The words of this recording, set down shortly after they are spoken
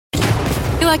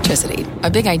Electricity, a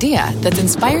big idea that's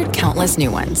inspired countless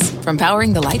new ones. From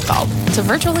powering the light bulb to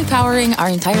virtually powering our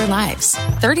entire lives.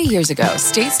 30 years ago,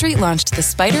 State Street launched the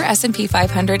SPDR S&P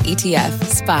 500 ETF,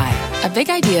 SPY. A big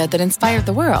idea that inspired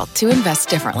the world to invest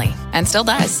differently. And still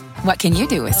does. What can you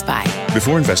do with SPY?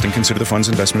 Before investing, consider the fund's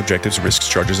investment objectives, risks,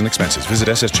 charges, and expenses. Visit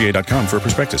ssga.com for a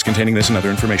prospectus containing this and other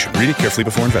information. Read it carefully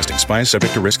before investing. SPY is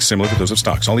subject to risks similar to those of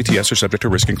stocks. All ETFs are subject to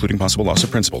risk, including possible loss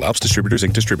of principal. Alps Distributors,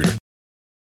 Inc. Distributor.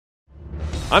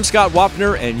 I'm Scott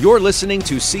Wapner, and you're listening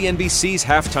to CNBC's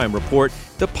Halftime Report,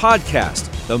 the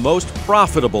podcast, the most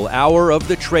profitable hour of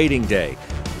the trading day.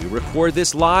 We record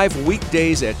this live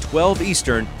weekdays at 12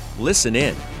 Eastern. Listen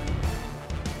in.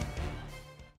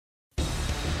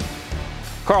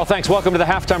 Carl, thanks. Welcome to the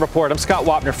Halftime Report. I'm Scott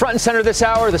Wapner. Front and center this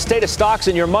hour, the state of stocks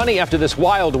and your money after this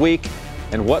wild week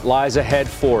and what lies ahead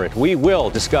for it. We will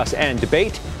discuss and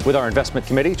debate with our investment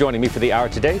committee. Joining me for the hour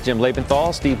today, Jim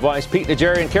Lebenthal, Steve Weiss, Pete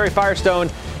Najarian, Kerry Firestone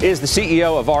is the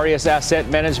CEO of Aureus Asset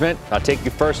Management. I'll take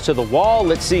you first to the wall.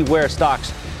 Let's see where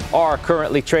stocks are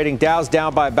currently trading. Dow's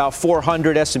down by about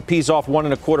 400, S&P's off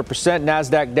 1.25%,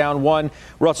 NASDAQ down 1,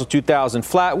 Russell 2000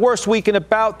 flat. Worst week in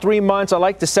about 3 months. I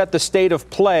like to set the state of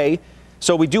play.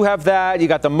 So we do have that. You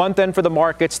got the month end for the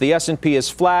markets. The S&P is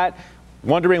flat.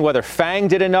 Wondering whether FANG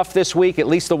did enough this week, at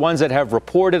least the ones that have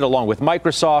reported, along with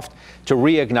Microsoft, to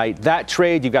reignite that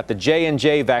trade. You've got the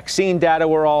J&J vaccine data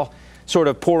we're all sort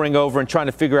of poring over and trying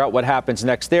to figure out what happens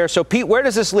next there. So, Pete, where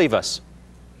does this leave us?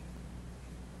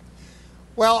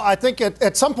 Well, I think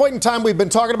at some point in time, we've been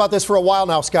talking about this for a while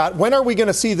now, Scott. When are we going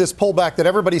to see this pullback that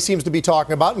everybody seems to be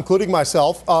talking about, including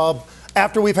myself,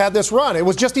 after we've had this run? It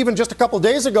was just a couple of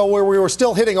days ago where we were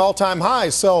still hitting all-time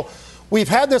highs. So we've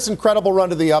had this incredible run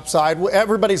to the upside.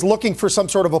 Everybody's looking for some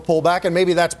sort of a pullback, and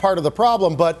maybe that's part of the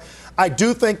problem. But I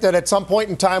do think that at some point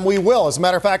in time we will. As a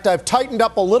matter of fact, I've tightened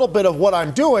up a little bit of what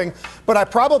I'm doing, but I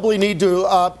probably need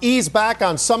to ease back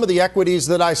on some of the equities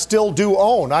that I still do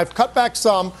own. I've cut back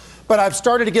some, but I've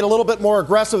started to get a little bit more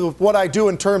aggressive with what I do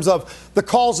in terms of the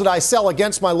calls that I sell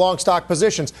against my long stock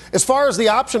positions. As far as the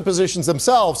option positions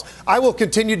themselves, I will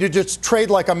continue to just trade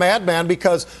like a madman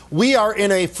because we are in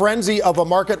a frenzy of a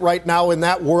market right now in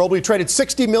that world. We traded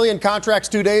 60 million contracts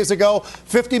 2 days ago,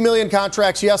 50 million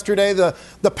contracts yesterday.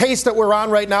 The pace that we're on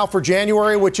right now for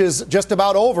January, which is just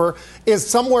about over, is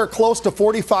somewhere close to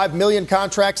 45 million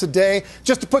contracts a day.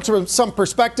 Just to put some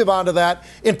perspective onto that,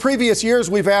 in previous years,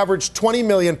 we've averaged 20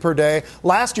 million per day.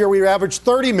 Last year, we averaged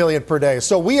 30 million per day.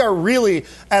 So we are really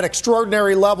at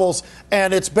extraordinary levels,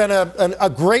 and it's been a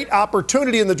great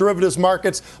opportunity in the derivatives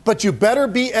markets. But you better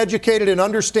be educated and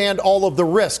understand all of the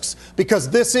risks, because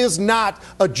this is not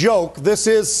a joke. This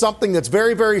is something that's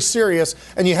very, very serious,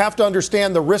 and you have to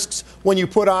understand the risks when you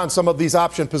put on some of these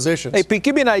option positions. Hey, Pete,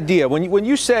 give me an idea. When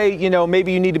you say,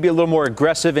 maybe you need to be a little more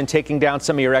aggressive in taking down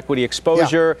some of your equity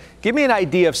exposure, give me an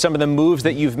idea of some of the moves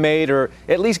that you've made, or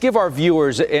at least give our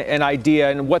viewers an idea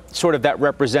and what sort of that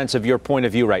represents of your point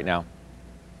of view right now.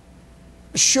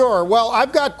 Sure. Well,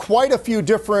 I've got quite a few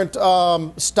different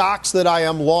stocks that I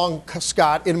am long,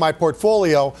 Scott, in my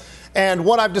portfolio. And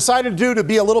what I've decided to do to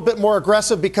be a little bit more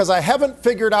aggressive, because I haven't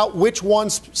figured out which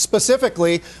ones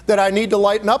specifically that I need to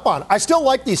lighten up on. I still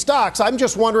like these stocks. I'm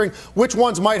just wondering which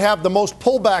ones might have the most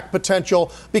pullback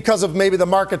potential because of maybe the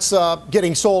markets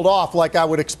getting sold off like I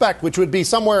would expect, which would be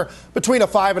somewhere between a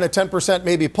 5 and a 10%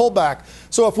 maybe pullback.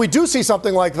 So if we do see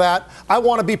something like that, I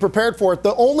want to be prepared for it.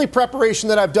 The only preparation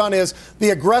that I've done is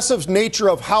the aggressive nature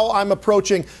of how I'm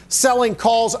approaching selling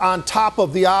calls on top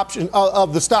of the option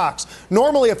of the stocks.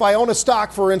 Normally, if I own a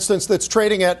stock, for instance, that's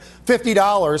trading at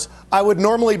 $50, I would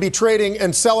normally be trading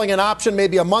and selling an option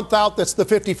maybe a month out that's the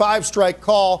 55 strike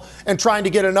call and trying to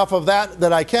get enough of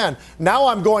that I can. Now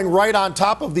I'm going right on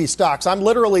top of these stocks. I'm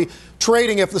literally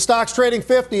trading. If the stock's trading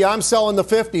 50, I'm selling the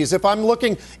 50s. If I'm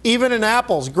looking even in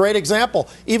Apple's, great example.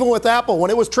 Even with Apple,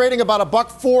 when it was trading about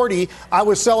 $1.40, I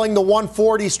was selling the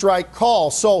 140 strike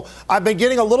call. So I've been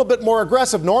getting a little bit more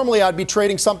aggressive. Normally, I'd be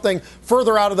trading something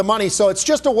further out of the money. So it's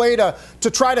just a way to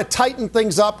try to tighten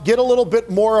things up, get a little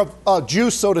bit more of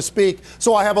juice, so to speak,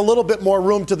 so I have a little bit more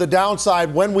room to the downside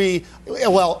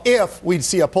if we'd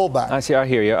see a pullback. I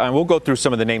hear you. And we'll go through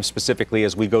some of the names specifically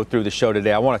as we go through the show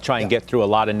today. I want to try and get through a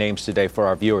lot of names today for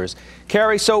our viewers.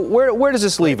 Kerry, so where does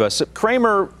this leave us?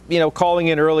 Kramer, calling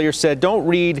in earlier said don't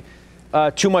read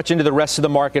too much into the rest of the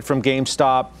market from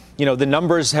GameStop. The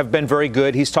numbers have been very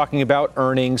good. He's talking about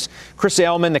earnings. Chris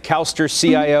Ailman, the CalSTRS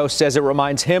CIO, says it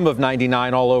reminds him of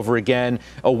 99 all over again.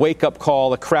 A wake-up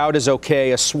call. A crowd is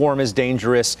okay. A swarm is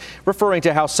dangerous. Referring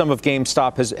to how some of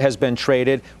GameStop has been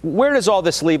traded. Where does all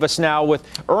this leave us now with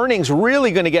earnings really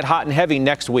going to get hot and heavy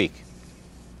next week?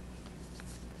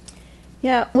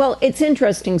 Yeah, well, it's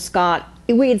interesting, Scott.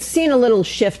 we had seen a little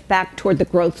shift back toward the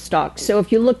growth stocks. So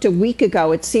if you looked a week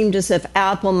ago, it seemed as if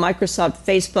Apple, Microsoft,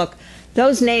 Facebook,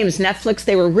 those names, Netflix,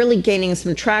 they were really gaining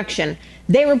some traction.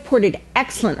 They reported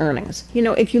excellent earnings.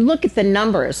 If you look at the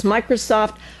numbers,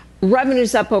 Microsoft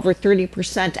revenues up over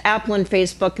 30%, Apple and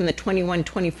Facebook in the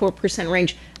 21-24%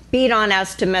 range, beat on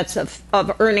estimates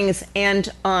of earnings and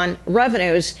on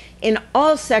revenues in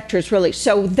all sectors, really.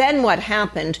 So then what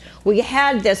happened? We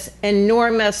had this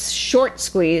enormous short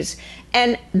squeeze,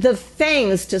 and the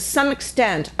FANGs, to some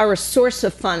extent, are a source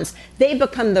of funds. They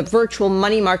become the virtual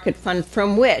money market fund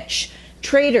from which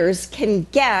traders can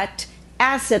get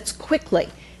assets quickly.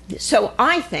 So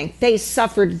I think they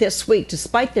suffered this week,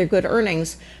 despite their good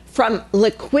earnings, from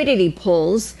liquidity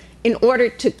pulls in order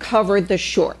to cover the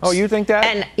shorts. Oh, you think that?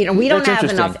 And we don't have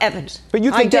enough evidence. But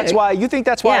you think that's why?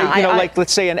 Like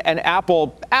let's say an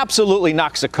Apple absolutely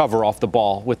knocks the cover off the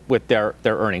ball with their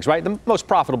earnings, right? The most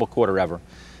profitable quarter ever.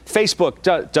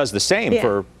 Facebook does the same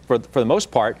for the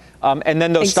most part, and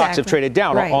then those stocks have traded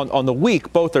down on the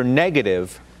week. Both are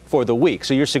negative for the week.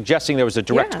 So you're suggesting there was a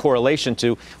direct correlation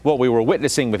to what we were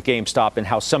witnessing with GameStop and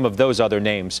how some of those other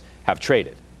names have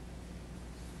traded.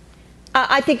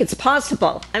 I think it's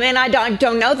possible. I mean, I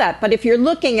don't know that. But if you're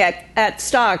looking at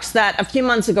stocks that a few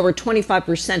months ago were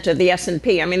 25% of the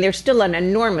S&P, I mean, there's still an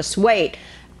enormous weight.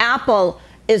 Apple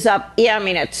is up,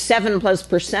 it's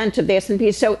 7+% of the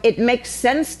S&P. So it makes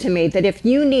sense to me that if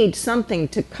you need something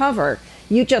to cover,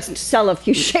 you just sell a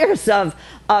few shares of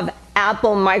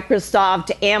Apple,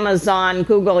 Microsoft, Amazon,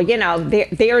 Google.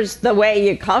 There's the way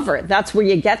you cover it. That's where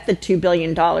you get the $2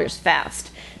 billion fast.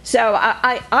 So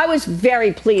I was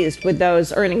very pleased with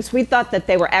those earnings. We thought that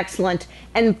they were excellent.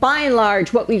 And by and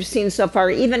large, what we've seen so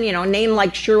far, even, a name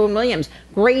like Sherwin-Williams,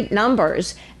 great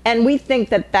numbers. And we think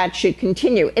that that should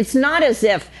continue. It's not as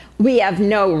if we have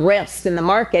no risk in the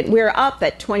market. We're up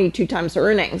at 22 times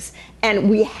earnings, and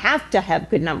we have to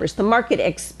have good numbers. The market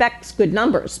expects good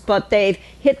numbers, but they've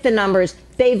hit the numbers.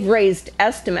 They've raised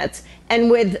estimates.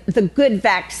 And with the good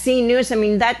vaccine news, I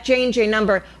mean, that J&J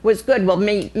number was good. We'll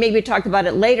maybe talk about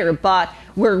it later, but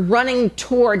we're running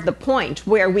toward the point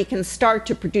where we can start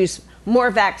to produce more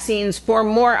vaccines for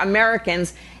more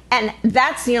Americans. And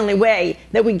that's the only way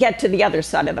that we get to the other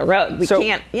side of the road.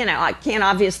 I can't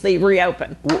obviously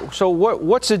reopen. So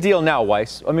what's the deal now,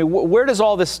 Weiss? I mean, where does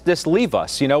all this leave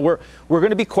us? We're going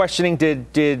to be questioning,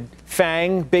 did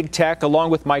FANG, big tech,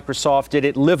 along with Microsoft, did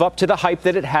it live up to the hype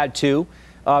that it had to?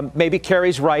 Maybe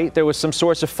Kerry's right. There was some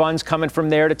source of funds coming from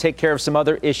there to take care of some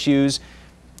other issues.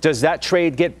 Does that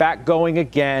trade get back going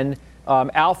again?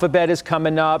 Alphabet is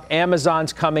coming up.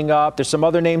 Amazon's coming up. There's some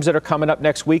other names that are coming up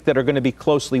next week that are going to be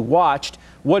closely watched.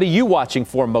 What are you watching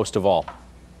for most of all?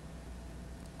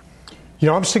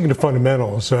 I'm sticking to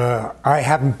fundamentals. I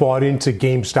haven't bought into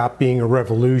GameStop being a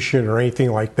revolution or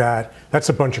anything like that. That's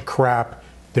a bunch of crap.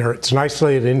 It's an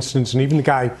isolated instance, and even the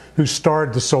guy who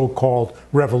started the so-called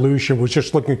revolution was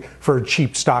just looking for a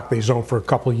cheap stock that he's owned for a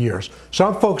couple of years. So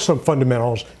I'm focused on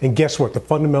fundamentals, and guess what? The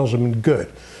fundamentals have been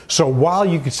good. So while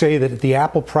you could say that the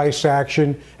Apple price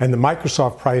action and the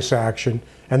Microsoft price action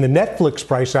and the Netflix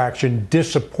price action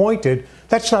disappointed,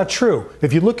 that's not true.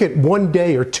 If you look at 1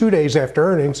 day or 2 days after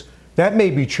earnings, that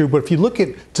may be true, but if you look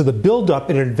to the buildup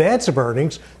in advance of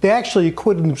earnings, they actually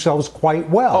acquitted themselves quite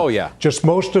well. Oh, yeah. Just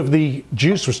most of the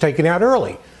juice was taken out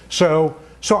early. So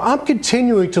I'm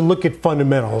continuing to look at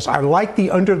fundamentals. I like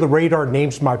the under-the-radar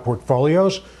names in my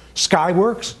portfolios.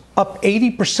 Skyworks, up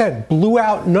 80%, blew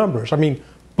out numbers. I mean,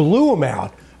 blew them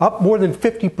out, up more than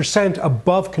 50%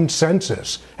 above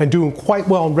consensus and doing quite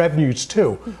well in revenues,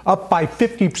 too, up by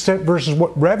 50% versus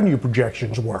what revenue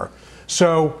projections were.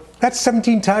 So that's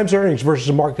 17 times earnings versus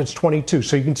the market's 22.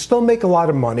 So you can still make a lot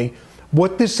of money.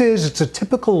 What this is, it's a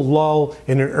typical lull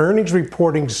in an earnings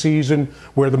reporting season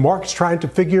where the market's trying to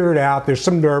figure it out. There's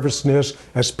some nervousness.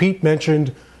 As Pete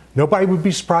mentioned, nobody would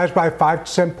be surprised by a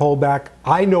 5% pullback.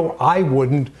 I know I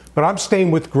wouldn't, but I'm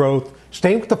staying with growth,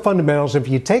 staying with the fundamentals. If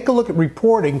you take a look at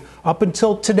reporting up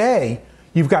until today,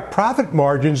 you've got profit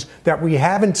margins that we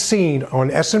haven't seen on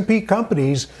S&P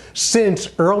companies since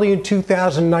early in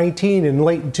 2019 and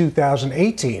late in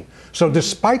 2018. So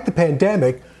despite the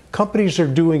pandemic, companies are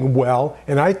doing well,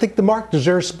 and I think the market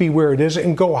deserves to be where it is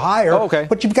and go higher. Oh, okay.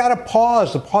 But you've got to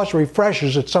pause. The pause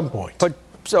refreshes at some point.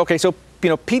 So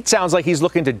Pete sounds like he's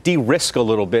looking to de-risk a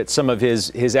little bit some of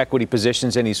his equity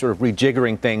positions, and he's sort of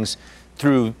rejiggering things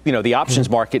through, the options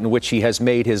market in which he has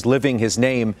made his living, his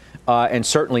name, and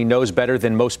certainly knows better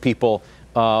than most people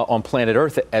on planet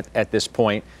Earth at this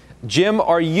point. Jim,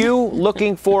 are you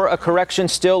looking for a correction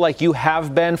still like you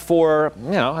have been for,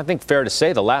 I think fair to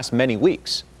say, the last many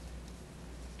weeks?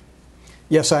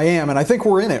 Yes, I am. And I think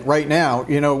we're in it right now.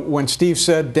 You know, when Steve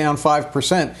said down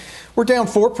 5%, we're down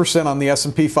 4% on the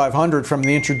S&P 500 from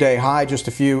the intraday high just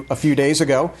a few days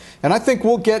ago. And I think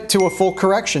we'll get to a full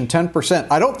correction, 10%.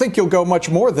 I don't think you'll go much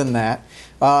more than that,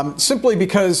 simply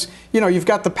because, you know, you've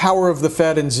got the power of the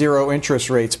Fed and zero interest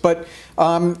rates. But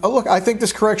look, I think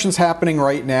this correction's happening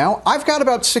right now. I've got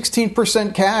about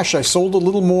 16% cash. I sold a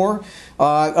little more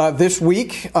this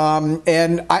week.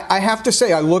 And I have to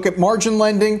say, I look at margin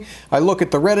lending, I look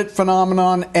at the Reddit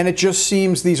phenomenon, and it just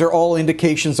seems these are all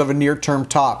indications of a near-term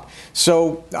top.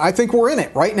 So I think we're in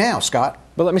it right now, Scott.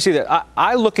 But let me see that.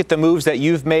 I look at the moves that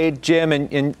you've made, Jim,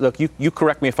 and look, you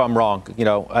correct me if I'm wrong. You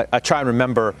know, I try and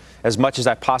remember as much as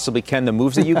I possibly can the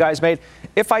moves that you guys made.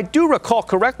 If I do recall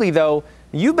correctly, though,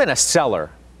 you've been a seller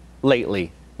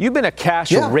lately. You've been a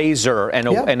cash raiser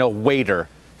and a waiter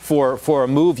for a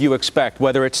move you expect,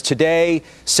 whether it's today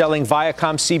selling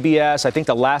Viacom CBS. I think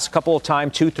the last couple of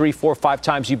times, 2, 3, 4, 5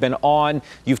 times you've been on,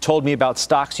 you've told me about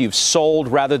stocks you've sold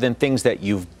rather than things that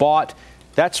you've bought.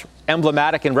 That's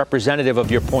emblematic and representative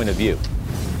of your point of view.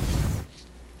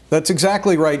 That's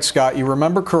exactly right, Scott. You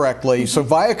remember correctly. So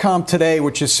Viacom today,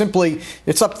 which is simply,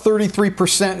 it's up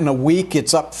 33% in a week.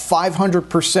 It's up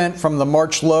 500% from the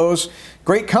March lows.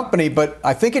 Great company, but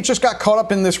I think it just got caught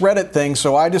up in this Reddit thing.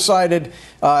 So I decided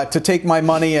to take my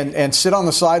money and sit on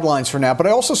the sidelines for now. But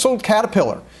I also sold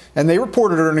Caterpillar. And they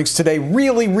reported earnings today,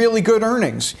 really, really good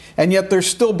earnings. And yet they're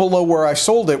still below where I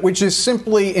sold it, which is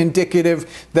simply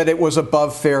indicative that it was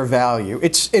above fair value.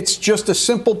 It's just a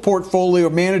simple portfolio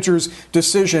manager's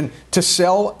decision to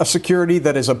sell a security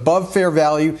that is above fair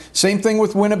value. Same thing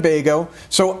with Winnebago.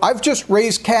 So I've just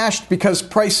raised cash because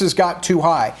prices got too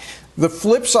high. The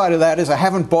flip side of that is I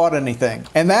haven't bought anything.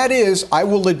 And that is, I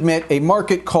will admit, a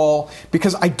market call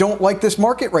because I don't like this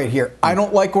market right here. I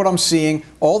don't like what I'm seeing,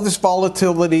 all this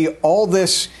volatility, all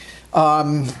this,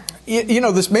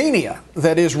 this mania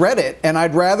that is Reddit. And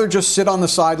I'd rather just sit on the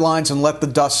sidelines and let the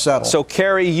dust settle. So,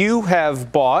 Kerry, you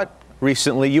have bought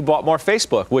recently, you bought more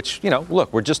Facebook, which, you know,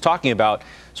 look, we're just talking about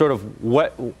sort of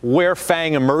where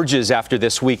FANG emerges after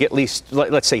this week, at least,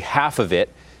 let's say half of it.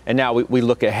 And now we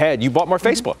look ahead. You bought more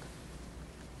Facebook.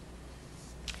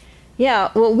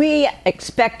 Yeah, well, we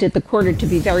expected the quarter to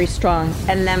be very strong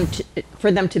and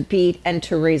for them to beat and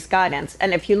to raise guidance.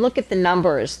 And if you look at the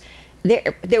numbers,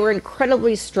 they were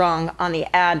incredibly strong on the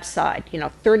ad side,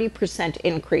 30%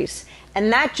 increase.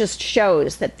 And that just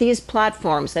shows that these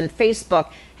platforms, and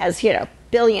Facebook has,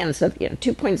 billions of,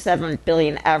 2.7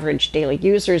 billion average daily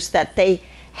users, that they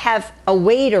have a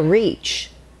way to reach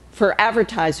for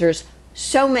advertisers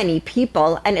so many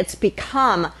people, and it's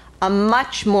become a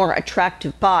much more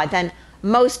attractive buy than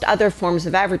most other forms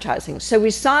of advertising. So we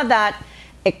saw that,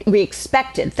 we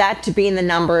expected that to be in the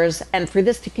numbers and for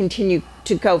this to continue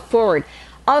to go forward.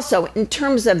 Also, in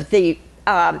terms of the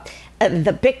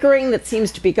bickering that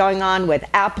seems to be going on with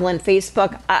Apple and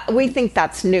Facebook, we think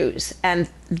that's news, and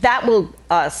that will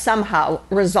somehow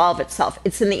resolve itself.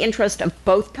 It's in the interest of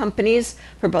both companies,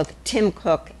 for both Tim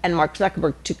Cook and Mark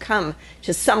Zuckerberg, to come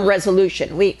to some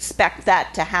resolution. We expect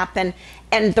that to happen.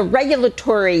 And the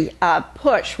regulatory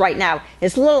push right now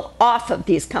is a little off of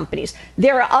these companies.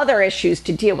 There are other issues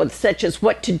to deal with, such as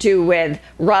what to do with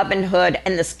Robinhood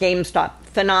and this GameStop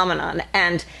phenomenon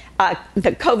and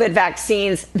the COVID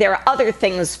vaccines. There are other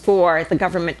things for the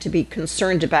government to be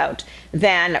concerned about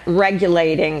than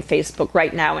regulating Facebook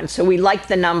right now. And so we like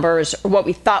the numbers, what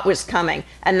we thought was coming,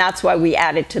 and that's why we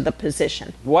added to the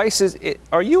position. Weiss,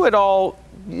 are you at all,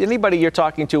 anybody you're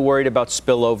talking to, worried about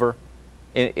spillover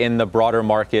in the broader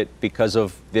market because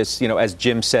of this, as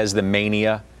Jim says, the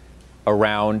mania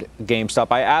around GameStop?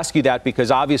 I ask you that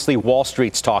because obviously Wall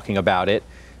Street's talking about it.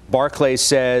 Barclays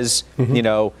says,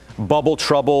 bubble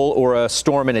trouble or a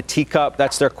storm in a teacup.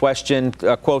 That's their question.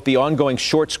 Quote, the ongoing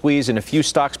short squeeze in a few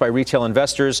stocks by retail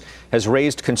investors has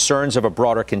raised concerns of a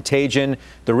broader contagion.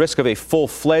 The risk of a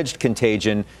full-fledged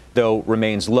contagion, though,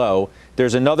 remains low.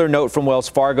 There's another note from Wells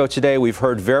Fargo today. We've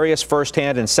heard various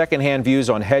firsthand and secondhand views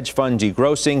on hedge fund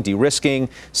degrossing, de-risking.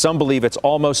 Some believe it's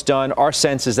almost done. Our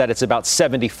sense is that it's about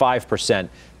 75%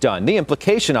 done. The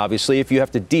implication, obviously, if you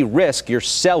have to de-risk, you're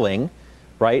selling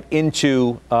right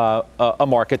into a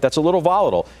market that's a little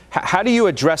volatile. How do you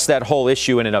address that whole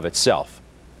issue in and of itself?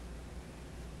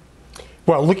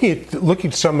 Well, looking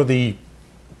at some of the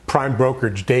prime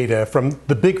brokerage data from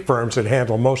the big firms that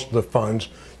handle most of the funds,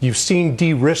 you've seen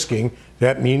de-risking.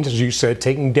 That means, as you said,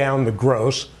 taking down the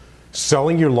gross,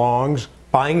 selling your longs,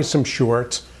 buying some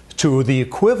shorts to the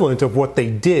equivalent of what they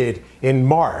did in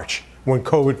March when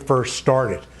COVID first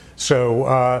started.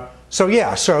 So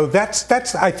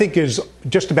that's I think is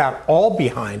just about all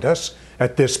behind us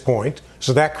at this point.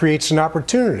 So that creates an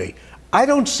opportunity. I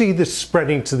don't see this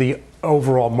spreading to the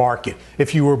overall market.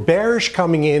 If you were bearish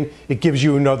coming in, it gives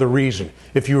you another reason.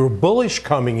 If you were bullish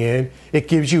coming in, it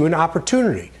gives you an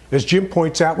opportunity. As Jim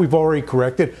points out, we've already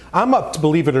corrected. I'm up to,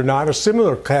 believe it or not, a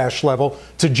similar cash level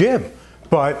to Jim.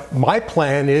 But my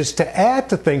plan is to add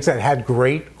to things that had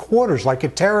great quarters, like a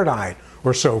Teradyne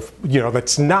or so.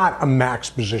 That's not a max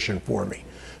position for me.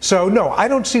 So, no, I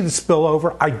don't see the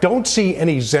spillover. I don't see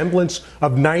any semblance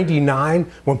of 99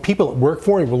 when people that work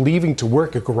for me were leaving to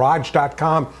work at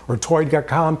Garage.com or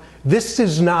Toy.com. This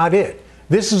is not it.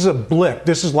 This is a blip.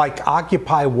 This is like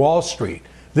Occupy Wall Street.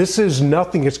 This is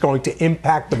nothing that's going to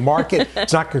impact the market.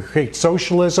 It's not going to create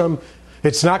socialism.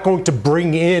 It's not going to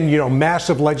bring in,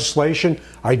 massive legislation.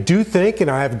 I do think,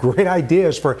 and I have great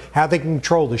ideas for how they can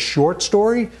control the short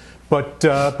story, but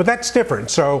that's different.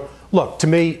 So, look, to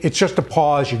me, it's just a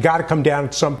pause. You got to come down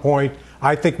at some point.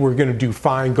 I think we're going to do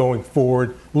fine going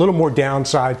forward. A little more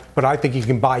downside, but I think you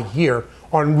can buy here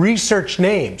on research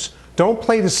names. Don't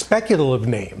play the speculative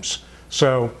names.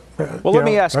 So, let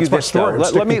me ask you this, though.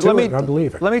 Let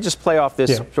me just play off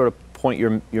this sort of point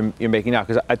you're making now,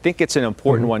 because I think it's an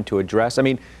important one to address. I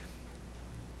mean,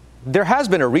 there has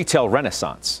been a retail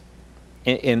renaissance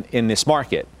in this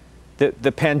market.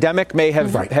 The pandemic may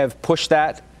have pushed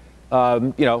that,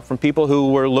 from people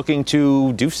who were looking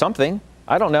to do something.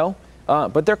 I don't know.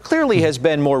 But there clearly has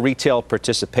been more retail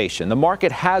participation. The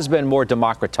market has been more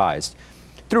democratized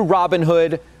through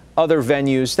Robinhood, other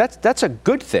venues. That's a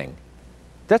good thing.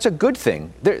 That's a good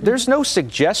thing. There's no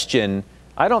suggestion.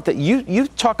 I don't think you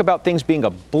talk about things being a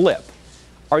blip.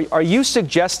 Are you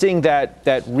suggesting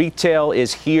that retail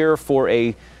is here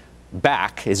for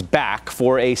back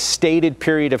for a stated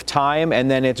period of time, and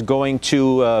then it's going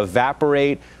to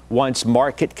evaporate once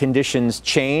market conditions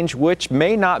change, which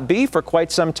may not be for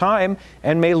quite some time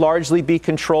and may largely be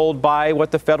controlled by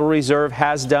what the Federal Reserve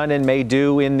has done and may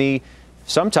do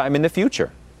sometime in the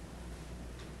future?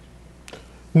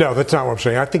 No, that's not what I'm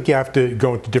saying. I think you have to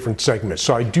go into different segments.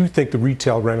 So I do think the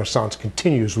retail renaissance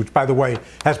continues, which, by the way,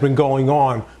 has been going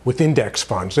on with index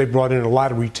funds. They brought in a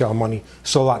lot of retail money,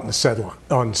 sold out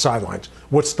on the sidelines.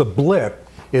 What's the blip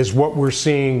is what we're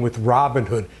seeing with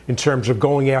Robinhood in terms of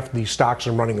going after these stocks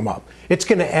and running them up. It's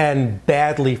going to end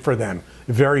badly for them,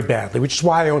 very badly, which is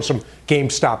why I own some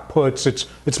GameStop puts.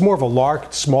 It's more of a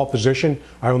lark, small position.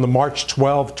 I own the March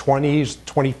 12, 20s,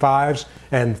 25s,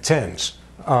 and 10s.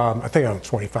 I think I'm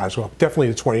 25 as well.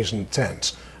 Definitely the 20s and the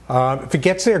 10s. If it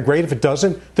gets there, great. If it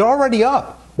doesn't, they're already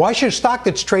up. Why should a stock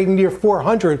that's trading near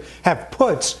 400 have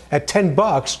puts at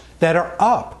 $10 that are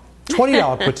up?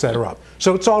 $20 puts that are up.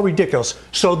 So it's all ridiculous.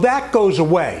 So that goes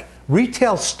away.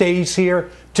 Retail stays here.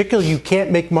 Particularly, you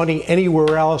can't make money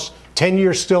anywhere else. 10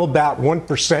 years still about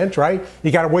 1%, right?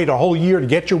 You got to wait a whole year to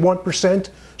get your 1%.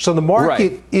 So the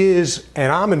market is,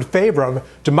 and I'm in favor of,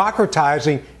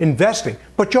 democratizing investing.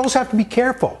 But you also have to be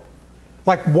careful.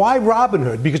 Like, why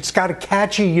Robinhood? Because it's got a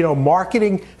catchy,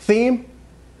 marketing theme.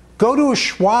 Go to a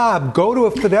Schwab, go to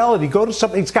a Fidelity, go to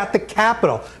something that's got the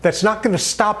capital that's not going to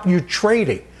stop you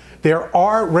trading. There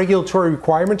are regulatory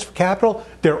requirements for capital.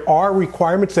 There are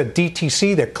requirements that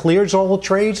DTC, that clears all the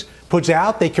trades, puts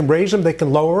out. They can raise them, they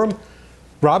can lower them.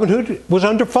 Robinhood was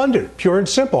underfunded, pure and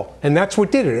simple, and that's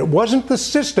what did it. It wasn't the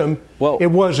system. It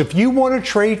was, if you want to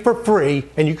trade for free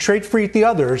and you trade free at the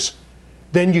others,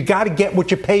 then you got to get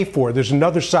what you pay for. There's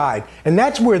another side. And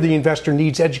that's where the investor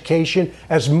needs education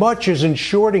as much as in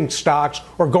shorting stocks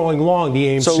or going long the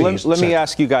AMCs. So let me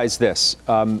ask you guys this.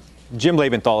 Jim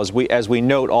Lebenthal, as we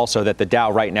note also that the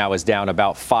Dow right now is down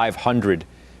about 500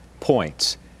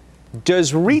 points.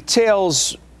 Does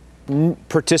retail's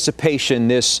participation,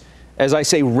 this, as I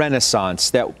say,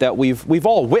 renaissance that we've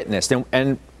all witnessed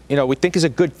and we think is a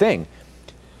good thing,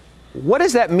 what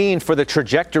does that mean for the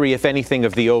trajectory, if anything,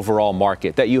 of the overall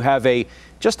market? That you have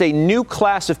just a new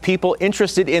class of people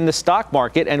interested in the stock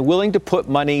market and willing to put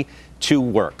money to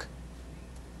work?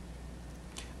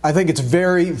 I think it's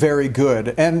very, very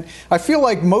good. And I feel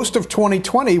like most of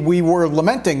 2020, we were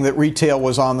lamenting that retail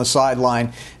was on the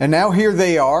sideline. And now here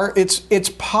they are. It's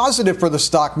positive for the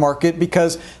stock market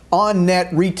because on net,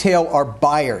 retail are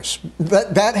buyers.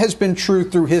 That has been true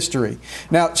through history.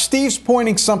 Now, Steve's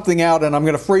pointing something out, and I'm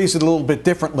going to phrase it a little bit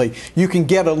differently. You can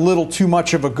get a little too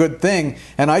much of a good thing.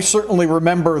 And I certainly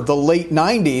remember the late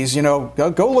 90s.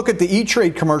 Go look at the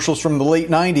E-Trade commercials from the late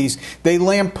 90s. They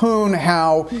lampoon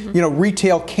how,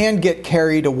 retail can get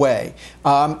carried away.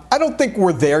 I don't think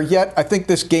we're there yet. I think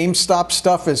this GameStop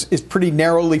stuff is pretty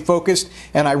narrowly focused,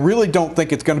 and I really don't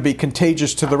think it's going to be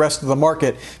contagious to the rest of the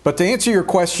market. But to answer your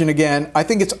question again, I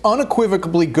think it's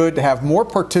unequivocally good to have more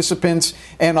participants,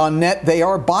 and on net, they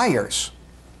are buyers.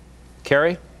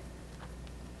 Carrie?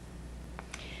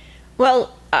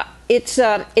 Well, it's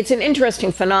an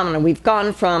interesting phenomenon. We've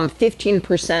gone from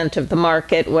 15% of the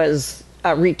market was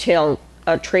retail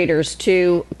traders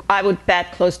to, I would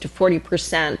bet, close to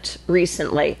 40%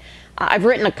 recently. I've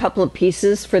written a couple of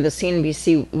pieces for the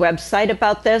CNBC website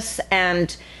about this,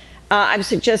 and I've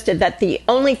suggested that the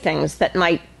only things that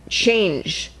might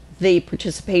change the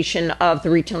participation of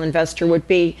the retail investor would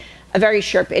be a very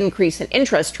sharp increase in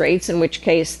interest rates, in which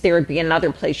case there would be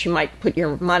another place you might put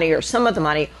your money or some of the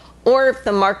money, or if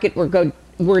the market were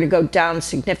to go down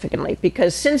significantly.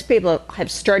 Because since people have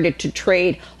started to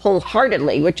trade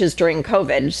wholeheartedly, which is during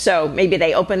COVID, so maybe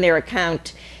they opened their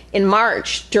account in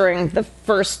March during the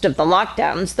first of the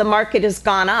lockdowns, the market has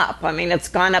gone up. I mean, it's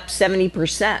gone up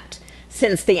 70%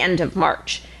 since the end of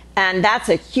March. And that's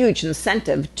a huge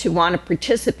incentive to want to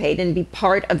participate and be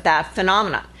part of that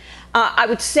phenomenon. I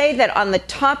would say that on the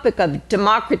topic of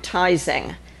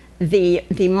democratizing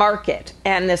the market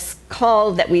and this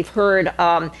call that we've heard,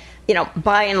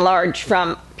 by and large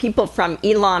from people from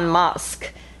Elon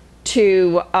Musk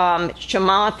to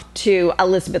Chamath to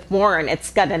Elizabeth Warren,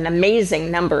 it's got an amazing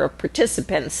number of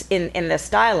participants in this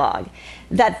dialogue,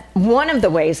 that one of the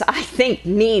ways I think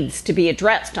needs to be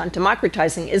addressed on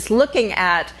democratizing is looking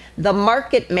at the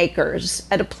market makers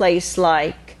at a place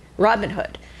like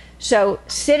Robinhood. So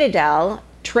Citadel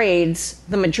trades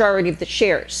the majority of the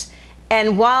shares.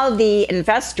 And while the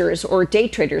investors or day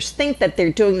traders think that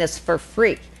they're doing this for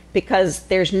free because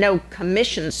there's no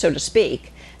commission, so to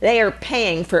speak, they are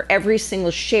paying for every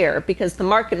single share because the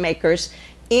market makers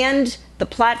and the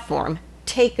platform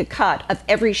take a cut of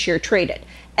every share traded.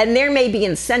 And there may be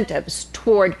incentives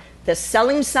toward the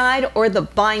selling side or the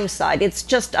buying side. It's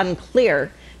just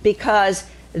unclear because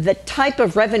the type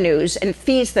of revenues and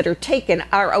fees that are taken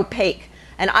are opaque.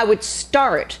 And I would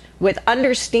start with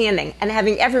understanding and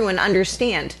having everyone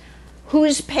understand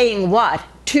who's paying what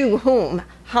to whom,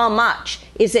 how much.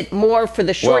 Is it more for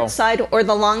the short side or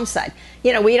the long side?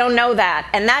 We don't know that.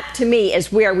 And that, to me,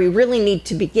 is where we really need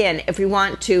to begin if we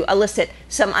want to elicit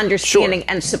some understanding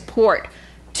and support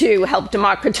to help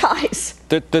democratize.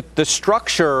 The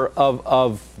structure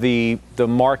of the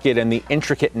market and the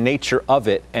intricate nature of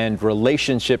it and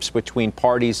relationships between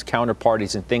parties,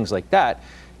 counterparties, and things like that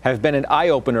have been an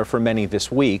eye-opener for many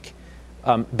this week,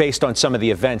 based on some of the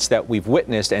events that we've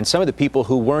witnessed and some of the people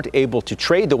who weren't able to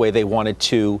trade the way they wanted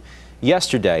to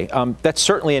yesterday. That's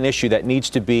certainly an issue that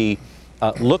needs to be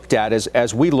looked at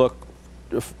as we look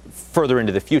further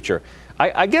into the future.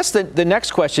 I guess the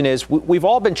next question is, we've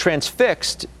all been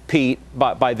transfixed, Pete,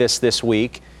 by this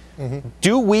week. Mm-hmm.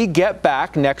 Do we get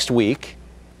back next week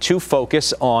to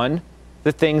focus on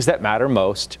the things that matter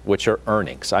most, which are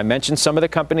earnings? I mentioned some of the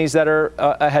companies that are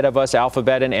ahead of us,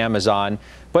 Alphabet and Amazon,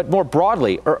 but more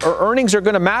broadly, earnings are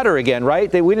going to matter again,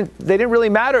 right? They didn't really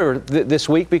matter this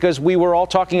week because we were all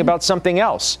talking about something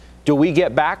else. Do we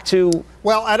get back to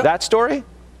that story?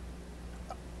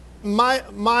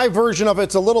 My version of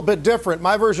it's a little bit different.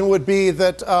 My version would be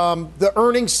that the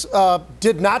earnings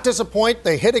did not disappoint.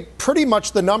 They hit pretty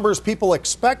much the numbers people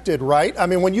expected, right? I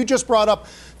mean, when you just brought up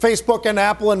Facebook and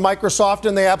Apple and Microsoft,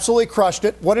 and they absolutely crushed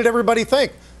it, what did everybody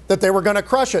think? That they were going to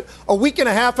crush it. A week and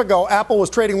a half ago, Apple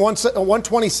was trading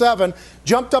 127,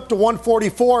 jumped up to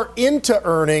 144 into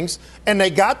earnings, and they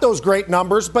got those great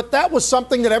numbers. But that was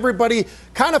something that everybody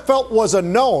kind of felt was a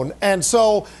known. And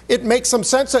so it makes some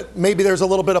sense that maybe there's a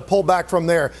little bit of pullback from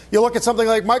there. You look at something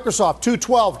like Microsoft,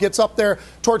 212, gets up there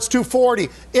towards 240.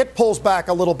 It pulls back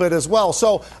a little bit as well.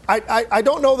 So I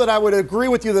don't know that I would agree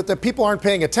with you that the people aren't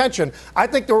paying attention. I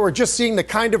think that we're just seeing the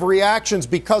kind of reactions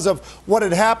because of what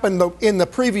had happened in the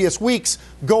previous weeks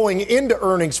going into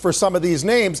earnings for some of these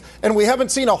names. And we haven't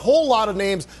seen a whole lot of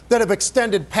names that have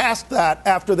extended past that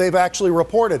after they've actually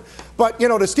reported. But,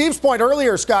 to Steve's point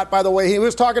earlier, Scott, by the way, he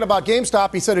was talking about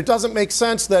GameStop. He said it doesn't make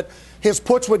sense that his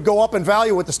puts would go up in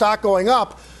value with the stock going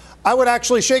up. I would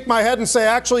actually shake my head and say,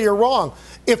 actually, you're wrong.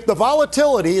 If the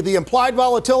volatility, the implied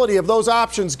volatility of those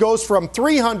options goes from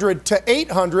 300 to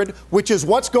 800, which is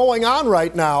what's going on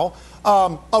right now,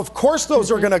 of course those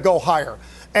are going to go higher.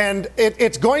 And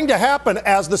it's going to happen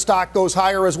as the stock goes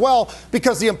higher as well,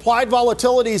 because the implied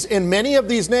volatilities in many of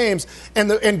these names,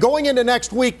 and going into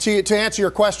next week, to answer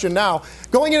your question now,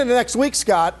 going into next week,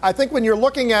 Scott, I think when you're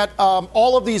looking at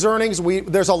all of these earnings,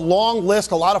 there's a long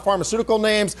list, a lot of pharmaceutical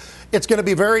names. It's going to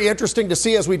be very interesting to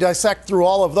see as we dissect through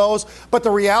all of those. But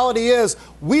the reality is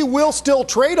we will still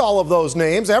trade all of those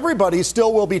names. Everybody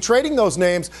still will be trading those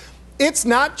names. it's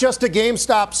not just a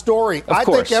GameStop story. I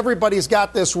think everybody's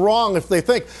got this wrong if they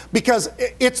think, because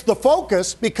it's the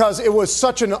focus, because it was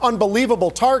such an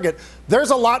unbelievable target. There's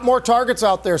a lot more targets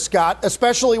out there, Scott,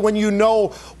 especially when you know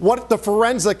what the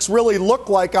forensics really look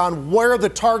like on where the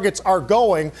targets are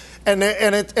going, and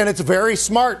it's very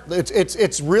smart.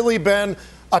 It's really been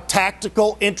a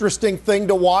tactical, interesting thing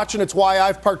to watch, and it's why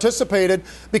I've participated,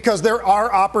 because there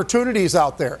are opportunities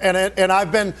out there. And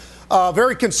I've been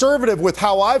very conservative with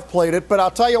how I've played it, but I'll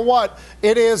tell you what,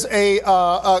 it is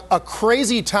a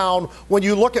crazy town when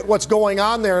you look at what's going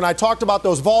on there. And I talked about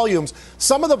those volumes.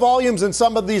 Some of the volumes in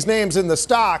some of these names in the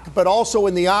stock, but also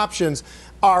in the options,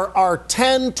 are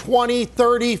 10, 20,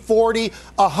 30, 40,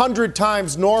 100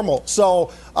 times normal.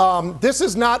 So this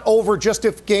is not over just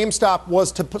if GameStop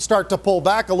was to start to pull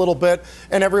back a little bit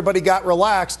and everybody got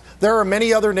relaxed. There are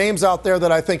many other names out there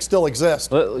that I think still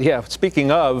exist. Yeah, speaking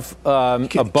of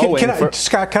Boeing.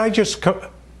 Scott, can I just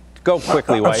go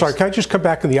quickly, Weiss? I'm sorry, can I just come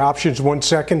back on the options 1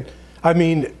 second? I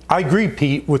mean, I agree,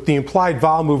 Pete, with the implied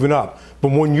vol moving up.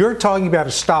 But when you're talking about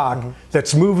a stock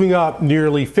that's moving up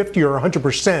nearly 50 or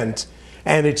 100%,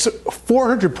 and it's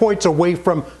 400 points away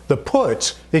from the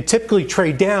puts, they typically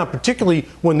trade down, particularly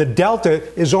when the delta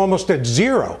is almost at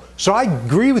zero. So I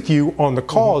agree with you on the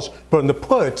calls, but on the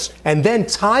puts, and then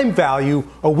time value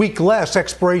a week less,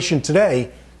 expiration today,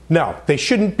 no, they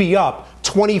shouldn't be up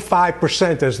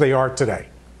 25% as they are today.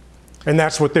 And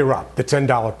that's what they're up, the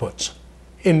 $10 puts,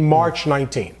 in March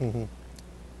 19.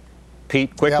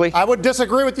 Pete, quickly? Yeah, I would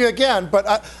disagree with you again,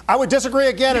 but I would disagree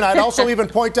again, and I'd also even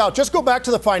point out, just go back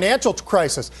to the financial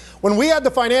crisis. When we had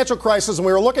the financial crisis and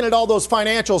we were looking at all those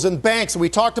financials and banks, and we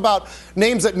talked about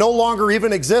names that no longer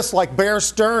even exist, like Bear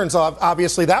Stearns,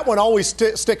 obviously, that one always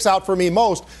sticks out for me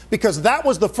most, because that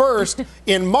was the first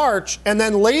in March, and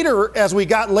then later, as we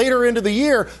got later into the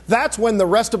year, that's when the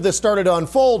rest of this started to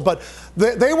unfold. But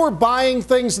they were buying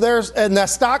things there, and the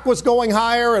stock was going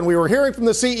higher, and we were hearing from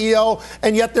the CEO,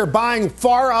 and yet they're buying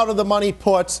far out of the money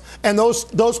puts, and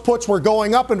those puts were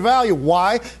going up in value.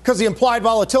 Why? Because the implied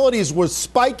volatilities was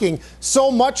spiking so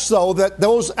much so that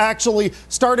those actually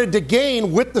started to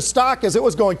gain with the stock as it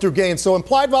was going through gains. So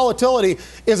implied volatility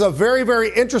is a very,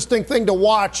 very interesting thing to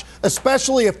watch,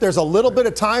 especially if there's a little bit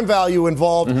of time value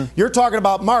involved. You're talking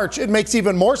about March. It makes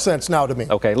even more sense now to me.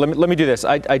 Okay, let me do this.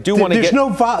 I do want to get...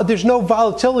 There's no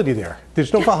volatility there.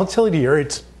 There's no volatility here.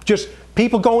 It's just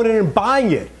people going in and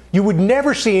buying it. You would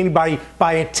never see anybody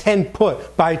buy a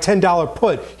 $10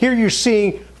 put. Here you're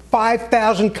seeing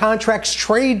 5,000 contracts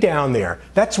trade down there.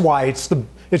 That's why it's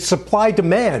supply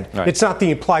demand. Right. It's not the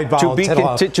implied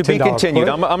volatility. To be continued.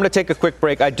 I'm going to take a quick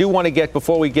break. I do want to get,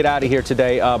 before we get out of here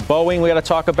today, Boeing we got to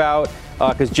talk about,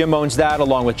 because Jim owns that,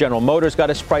 along with General Motors got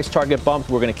its price target bumped.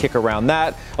 We're going to kick around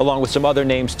that, along with some other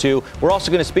names too. We're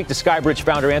also going to speak to Skybridge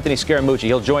founder Anthony Scaramucci.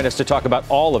 He'll join us to talk about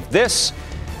all of this.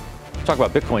 We'll talk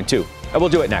about Bitcoin too. And we'll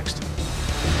do it next.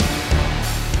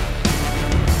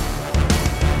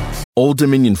 Old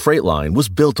Dominion Freight Line was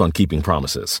built on keeping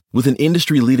promises. With an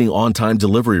industry-leading on-time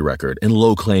delivery record and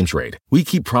low claims rate, we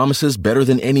keep promises better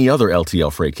than any other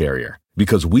LTL freight carrier,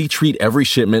 because we treat every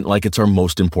shipment like it's our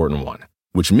most important one.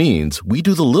 Which means we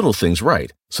do the little things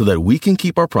right, so that we can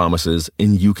keep our promises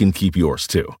and you can keep yours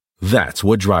too. That's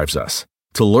what drives us.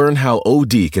 To learn how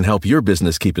OD can help your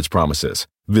business keep its promises,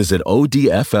 visit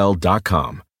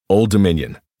odfl.com. Old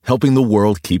Dominion, helping the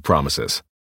world keep promises.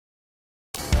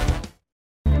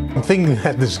 I'm thinking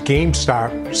that this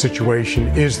GameStop situation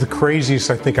is the craziest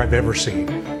I think I've ever seen.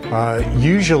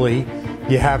 Usually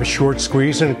you have a short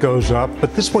squeeze and it goes up,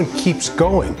 but this one keeps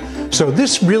going. So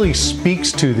this really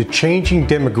speaks to the changing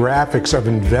demographics of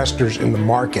investors in the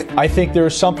market. I think there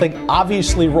is something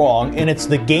obviously wrong, and it's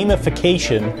the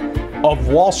gamification of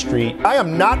Wall Street. I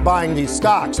am not buying these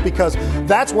stocks because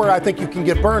that's where I think you can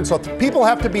get burned. So people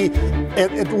have to be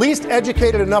at least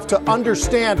educated enough to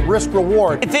understand risk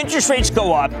reward. If interest rates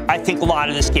go up, I think a lot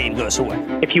of this game goes away.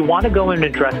 If you want to go and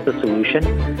address the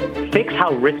solution, fix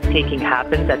how risk-taking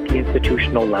happens at the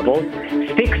institutional level,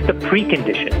 fix the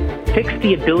precondition, fix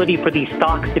the ability for these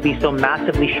stocks to be so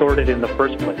massively shorted in the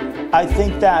first place. I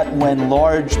think that when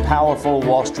large, powerful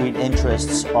Wall Street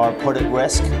interests are put at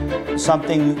risk,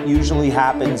 something usually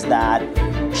happens that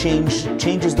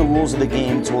changes the rules of the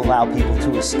game to allow people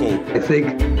to escape.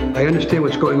 I understand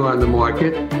what's going on in the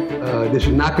market. This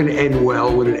is not going to end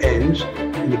well when it ends.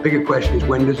 And the bigger question is,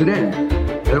 when does it end?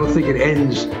 I don't think it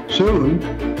ends soon,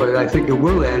 but I think it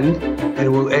will end, and it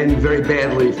will end very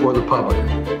badly for the public.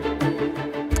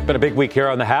 Been a big week here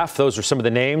on The Half. Those are some of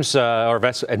the names, our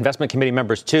investment committee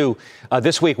members, too.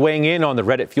 This week, weighing in on the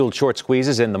Reddit-fueled short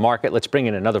squeezes in the market. Let's bring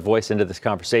in another voice into this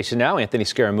conversation now. Anthony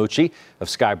Scaramucci of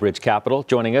Skybridge Capital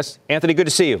joining us. Anthony, good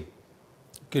to see you.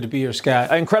 Good to be here,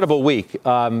 Scott. Incredible week.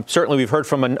 Certainly, we've heard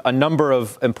from a number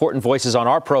of important voices on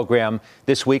our program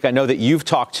this week. I know that you've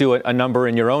talked to a number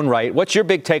in your own right. What's your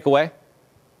big takeaway?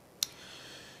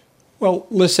 Well,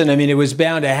 listen, I mean, it was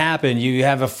bound to happen. You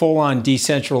have a full-on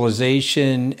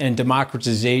decentralization and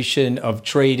democratization of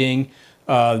trading.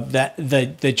 That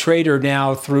the trader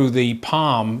now through the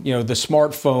palm, the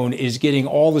smartphone, is getting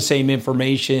all the same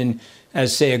information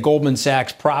as, say, a Goldman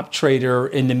Sachs prop trader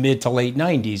in the mid to late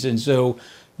 90s. And so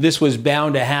this was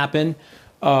bound to happen.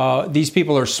 These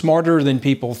people are smarter than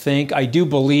people think. I do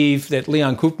believe that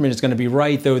Leon Cooperman is going to be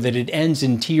right, though, that it ends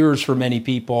in tears for many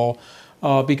people.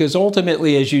 Because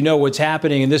ultimately, as you know, what's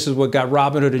happening, and this is what got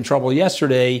Robinhood in trouble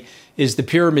yesterday, is the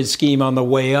pyramid scheme on the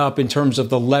way up in terms of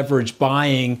the leverage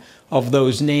buying of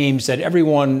those names that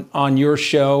everyone on your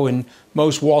show and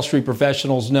most Wall Street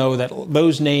professionals know that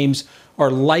those names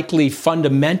are likely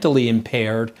fundamentally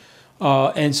impaired.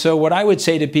 And so what I would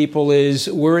say to people is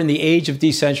we're in the age of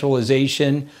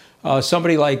decentralization.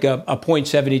 Somebody like a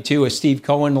 .72, a Steve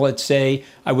Cohen, let's say,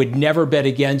 I would never bet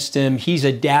against him. He's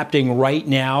adapting right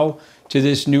now to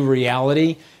this new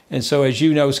reality. And so, as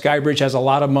you know, Skybridge has a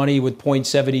lot of money with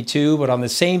 .72, but on the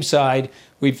same side,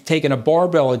 we've taken a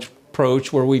barbell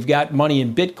approach where we've got money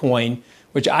in Bitcoin,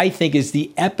 which I think is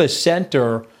the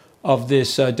epicenter of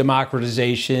this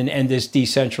democratization and this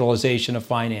decentralization of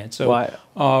finance. So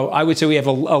I would say we have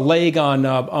a leg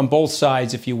on both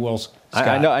sides, if you will,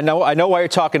 Scott. I know why you're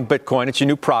talking Bitcoin. It's your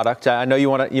new product. I know you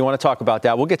want to talk about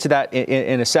that. We'll get to that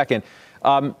in a second.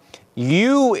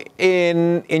 You,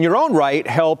 in your own right,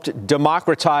 helped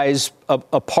democratize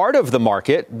a part of the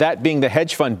market, that being the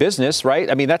hedge fund business, right?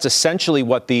 I mean, that's essentially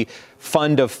what the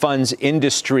fund of funds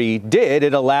industry did.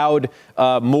 It allowed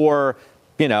more,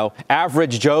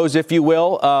 average Joes, if you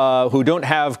will, who don't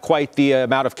have quite the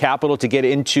amount of capital to get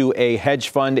into a hedge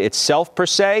fund itself, per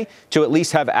se, to at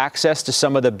least have access to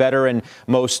some of the better and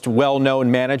most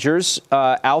well-known managers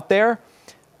out there.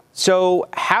 So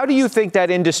how do you think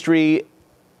that industry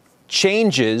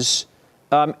changes,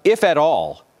 if at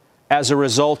all, as a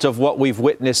result of what we've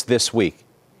witnessed this week?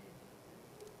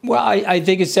 Well, I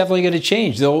think it's definitely going to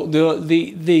change.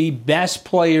 The best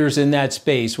players in that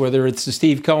space, whether it's the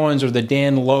Steve Cohens or the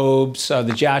Dan Loebs,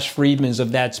 the Josh Friedmans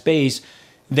of that space,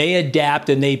 they adapt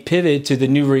and they pivot to the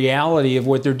new reality of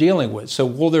what they're dealing with. So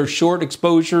will their short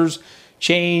exposures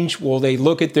change? Will they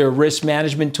look at their risk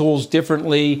management tools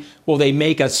differently? Will they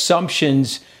make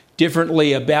assumptions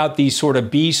differently about these sort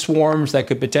of bee swarms that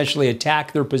could potentially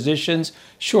attack their positions?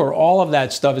 Sure, all of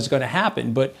that stuff is going to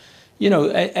happen. But,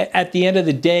 at the end of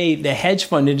the day, the hedge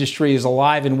fund industry is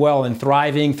alive and well and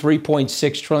thriving,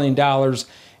 $3.6 trillion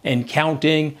and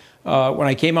counting. When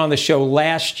I came on the show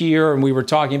last year and we were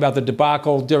talking about the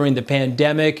debacle during the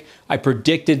pandemic, I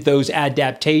predicted those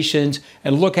adaptations.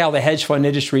 And look how the hedge fund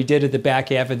industry did at the back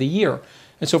half of the year.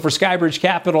 And so for Skybridge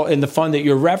Capital and the fund that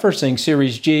you're referencing,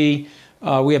 Series G,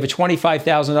 we have a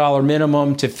 $25,000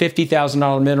 minimum to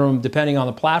 $50,000 minimum, depending on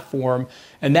the platform.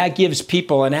 And that gives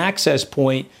people an access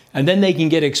point, and then they can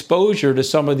get exposure to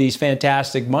some of these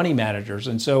fantastic money managers.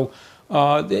 And so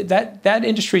that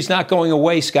industry is not going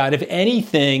away, Scott. If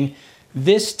anything,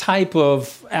 this type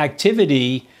of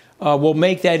activity will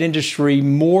make that industry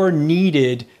more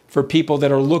needed for people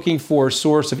that are looking for a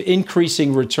source of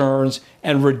increasing returns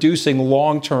and reducing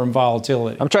long-term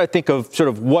volatility. I'm trying to think of sort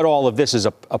of what all of this is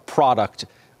a product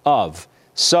of.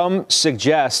 Some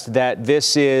suggest that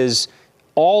this is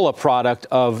all a product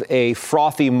of a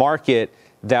frothy market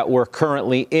that we're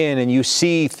currently in, and you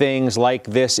see things like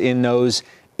this in those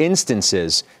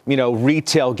instances.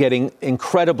 Retail getting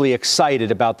incredibly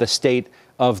excited about the state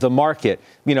of the market.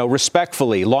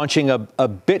 Respectfully, launching a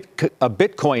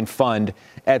Bitcoin fund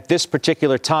at this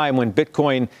particular time when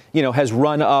Bitcoin, has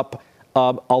run up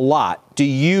a lot. Do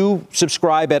you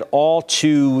subscribe at all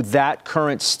to that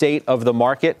current state of the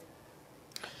market?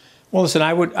 Well, listen,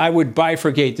 I would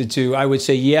bifurcate the two. I would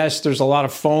say, yes, there's a lot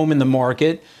of foam in the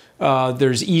market.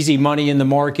 There's easy money in the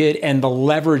market, and the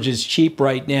leverage is cheap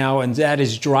right now, and that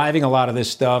is driving a lot of this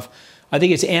stuff. I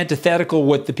think it's antithetical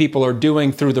what the people are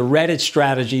doing through the Reddit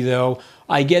strategy, though.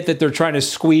 I get that they're trying to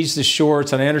squeeze the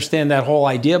shorts, and I understand that whole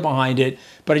idea behind it,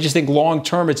 but I just think long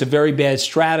term it's a very bad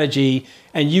strategy,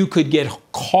 and you could get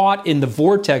caught in the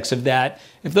vortex of that.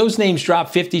 If those names drop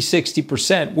 50,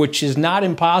 60%, which is not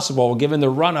impossible given the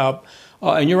run-up,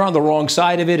 and you're on the wrong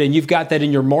side of it, and you've got that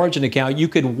in your margin account, you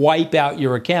could wipe out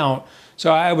your account.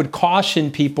 So I would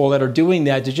caution people that are doing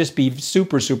that to just be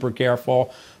super, super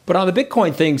careful. But on the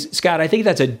Bitcoin thing, Scott, I think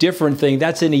that's a different thing.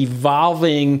 That's an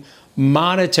evolving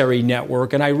monetary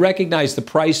network. And I recognize the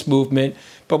price movement,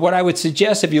 But what I would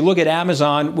suggest, if you look at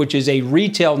Amazon, which is a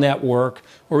retail network,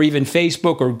 or even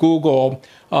Facebook or Google,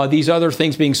 these other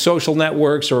things being social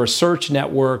networks or a search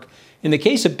network, in the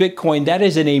case of Bitcoin, that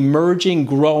is an emerging,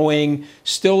 growing,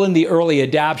 still in the early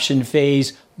adoption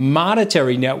phase,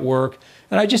 monetary network.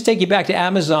 And I just take you back to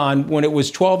Amazon when it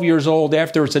was 12 years old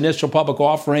after its initial public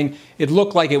offering. It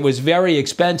looked like it was very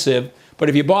expensive. But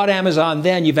if you bought Amazon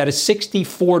then, you've had a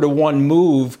 64-to-1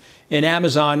 move in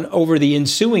Amazon over the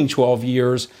ensuing 12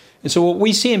 years. And so what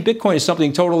we see in Bitcoin is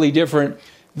something totally different.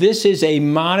 This is a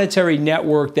monetary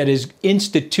network that is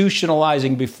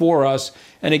institutionalizing before us.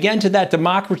 And again, to that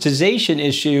democratization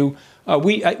issue,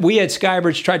 we at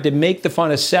Skybridge tried to make the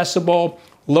fund accessible,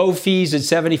 low fees at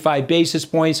 75 basis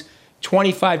points,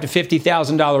 $25,000 to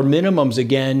 $50,000 minimums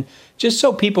again, just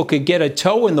so people could get a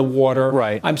toe in the water.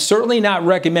 Right. I'm certainly not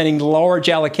recommending large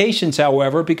allocations,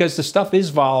 however, because the stuff is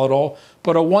volatile,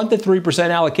 but a 1 to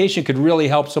 3% allocation could really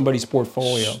help somebody's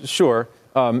portfolio. Sure.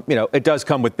 It does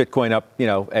come with Bitcoin up,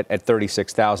 at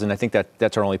 36,000. I think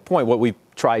that's our only point. What we've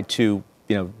tried to,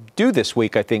 do this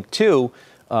week, I think, too,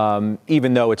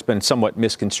 even though it's been somewhat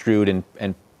misconstrued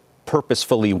and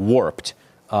purposefully warped,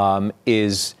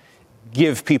 is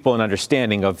give people an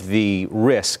understanding of the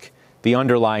risk, the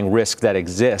underlying risk that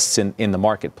exists in the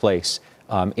marketplace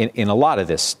in a lot of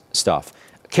this stuff.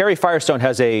 Carrie Firestone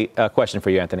has a question for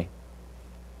you, Anthony.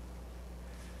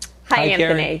 Hi,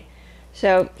 Anthony.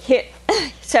 So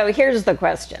here's the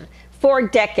question. For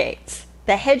decades,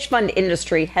 the hedge fund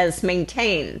industry has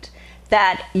maintained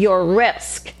that your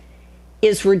risk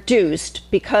is reduced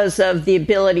because of the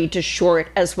ability to short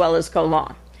as well as go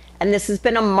long. And this has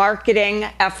been a marketing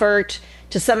effort,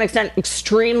 to some extent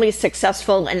extremely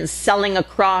successful in selling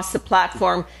across the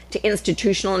platform to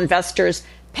institutional investors,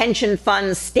 pension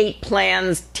funds, state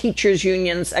plans, teachers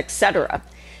unions, etc.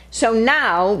 So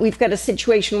now we've got a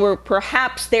situation where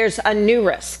perhaps there's a new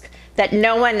risk that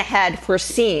no one had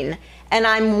foreseen. And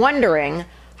I'm wondering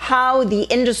how the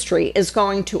industry is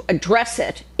going to address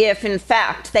it if, in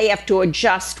fact, they have to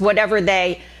adjust whatever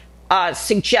they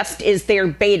suggest is their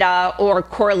beta or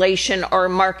correlation or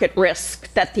market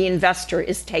risk that the investor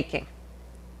is taking.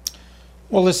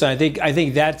 Well, listen, I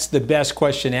think that's the best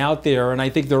question out there, and I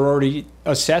think they're already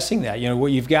assessing that.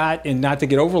 What you've got, and not to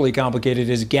get overly complicated,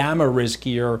 is gamma risk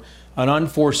here, an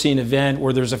unforeseen event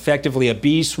where there's effectively a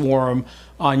bee swarm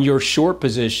on your short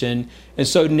position, and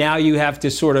so now you have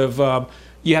to sort of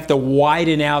you have to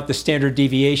widen out the standard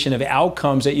deviation of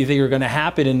outcomes that you think are going to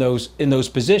happen in those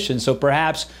positions. So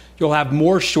perhaps you'll have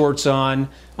more shorts on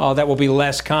that will be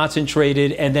less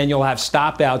concentrated, and then you'll have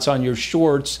stop outs on your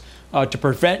shorts to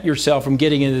prevent yourself from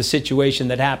getting into the situation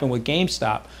that happened with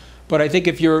GameStop. But I think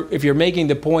if you're making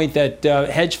the point that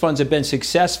hedge funds have been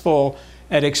successful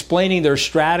at explaining their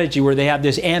strategy where they have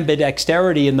this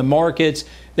ambidexterity in the markets,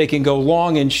 they can go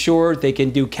long and short, they can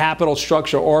do capital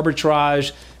structure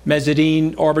arbitrage,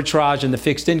 mezzanine arbitrage in the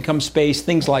fixed income space,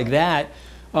 things like that.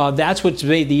 That's what's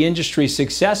made the industry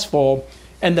successful.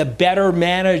 And the better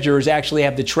managers actually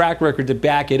have the track record to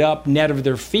back it up net of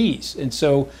their fees. And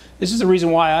so this is the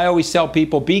reason why I always tell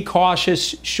people, be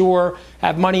cautious, sure,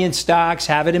 have money in stocks,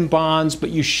 have it in bonds, but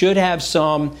you should have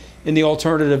some in the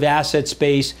alternative asset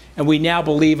space. And we now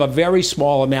believe a very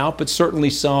small amount, but certainly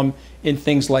some in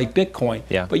things like Bitcoin.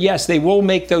 Yeah. But yes, they will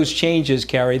make those changes,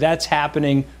 Carrie. That's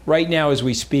happening right now as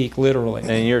we speak, literally.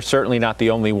 And you're certainly not the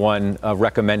only one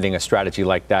recommending a strategy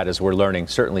like that, as we're learning.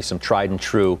 Certainly some tried and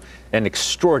true and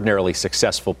extraordinarily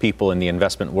successful people in the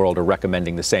investment world are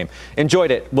recommending the same.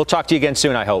 Enjoyed it. We'll talk to you again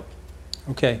soon, I hope.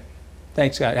 Okay.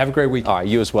 Thanks, Scott. Have a great week. All right,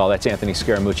 you as well. That's Anthony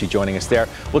Scaramucci joining us there.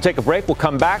 We'll take a break. We'll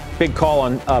come back. Big call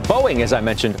on Boeing, as I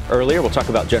mentioned earlier. We'll talk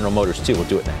about General Motors, too. We'll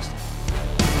do it next.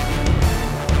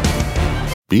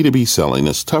 B2B selling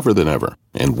is tougher than ever,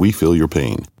 and we feel your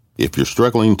pain. If you're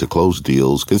struggling to close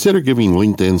deals, consider giving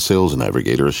LinkedIn Sales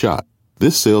Navigator a shot.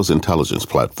 This sales intelligence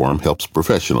platform helps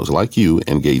professionals like you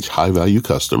engage high-value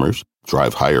customers,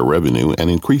 drive higher revenue, and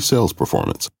increase sales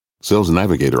performance. Sales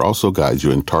Navigator also guides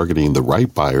you in targeting the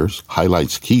right buyers,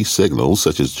 highlights key signals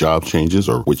such as job changes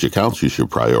or which accounts you should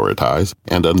prioritize,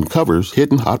 and uncovers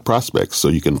hidden hot prospects so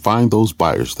you can find those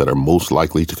buyers that are most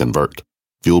likely to convert.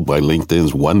 Fueled by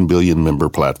LinkedIn's 1 billion member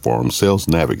platform, Sales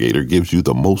Navigator gives you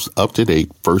the most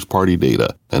up-to-date first-party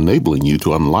data, enabling you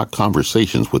to unlock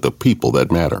conversations with the people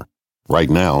that matter.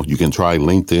 Right now, you can try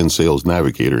LinkedIn Sales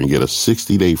Navigator and get a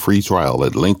 60-day free trial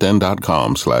at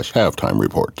linkedin.com/halftime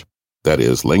report. That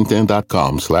is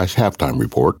linkedin.com/halftime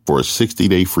report for a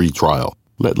 60-day free trial.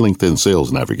 Let LinkedIn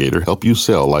Sales Navigator help you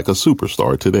sell like a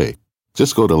superstar today.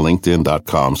 Just go to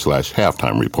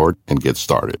linkedin.com/halftime report and get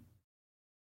started.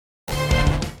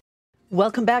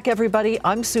 Welcome back, everybody.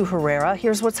 I'm Sue Herrera.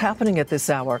 Here's what's happening at this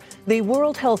hour. The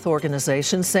World Health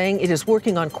Organization saying it is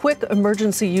working on quick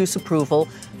emergency use approval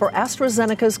for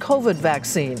AstraZeneca's COVID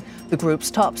vaccine. The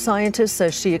group's top scientist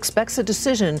says she expects a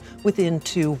decision within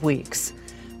 2 weeks.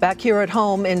 Back here at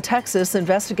home in Texas,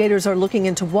 investigators are looking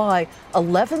into why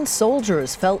 11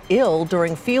 soldiers fell ill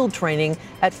during field training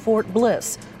at Fort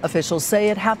Bliss. Officials say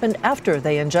it happened after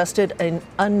they ingested an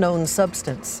unknown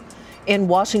substance. In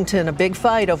Washington, a big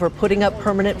fight over putting up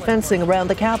permanent fencing around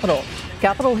the Capitol.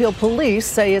 Capitol Hill police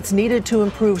say it's needed to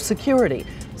improve security.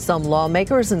 Some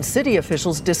lawmakers and city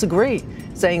officials disagree,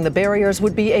 saying the barriers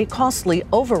would be a costly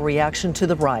overreaction to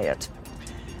the riot.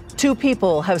 2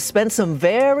 people have spent some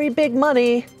very big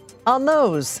money on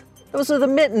those. Those are the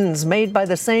mittens made by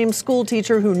the same school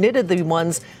teacher who knitted the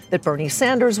ones that Bernie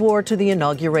Sanders wore to the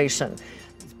inauguration.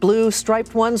 Blue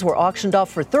striped ones were auctioned off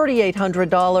for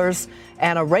 $3,800,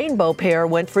 and a rainbow pair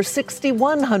went for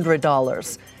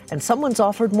 $6,100. And someone's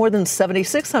offered more than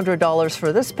 $7,600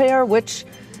 for this pair, which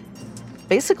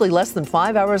basically less than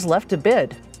 5 hours left to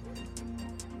bid.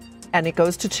 And it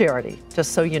goes to charity,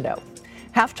 just so you know.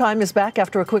 Halftime is back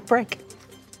after a quick break.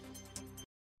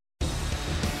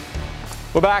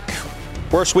 We're back.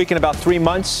 Worst week in about 3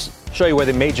 months. Show you where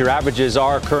the major averages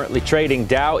are currently trading.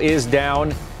 Dow is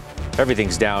down.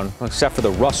 Everything's down, except for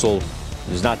the Russell,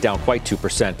 which is not down quite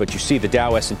 2%. But you see the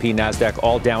Dow, S&P, NASDAQ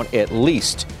all down at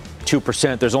least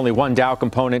 2%. There's only one Dow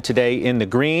component today in the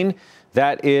green.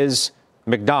 That is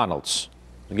McDonald's.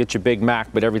 You get your Big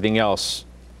Mac, but everything else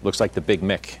looks like the Big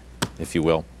Mick, if you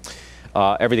will.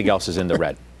 Everything else is in the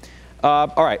red. All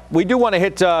right, we do want to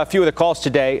hit a few of the calls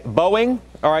today. Boeing,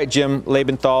 all right, Jim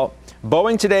Lebenthal.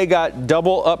 Boeing today got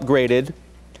double upgraded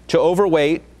to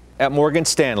overweight at Morgan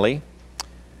Stanley.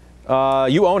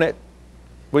 You own it.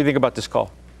 What do you think about this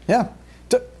call? Yeah.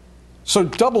 So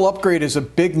double upgrade is a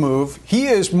big move. He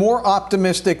is more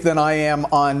optimistic than I am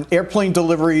on airplane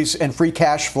deliveries and free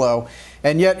cash flow.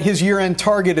 And yet his year-end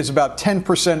target is about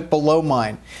 10% below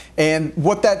mine. And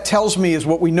what that tells me is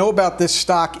what we know about this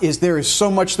stock is there is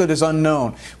so much that is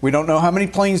unknown. We don't know how many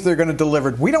planes they're going to deliver.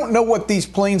 We don't know what these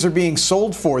planes are being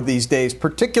sold for these days,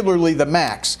 particularly the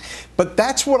MAX. But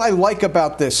that's what I like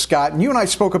about this, Scott. And you and I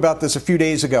spoke about this a few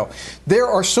days ago. There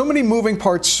are so many moving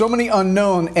parts, so many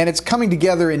unknown, and it's coming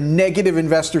together in negative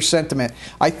investor sentiment.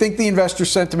 I think the investor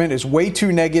sentiment is way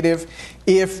too negative.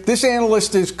 If this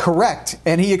analyst is correct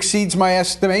and he exceeds my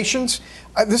estimations,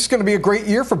 this is going to be a great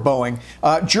year for Boeing.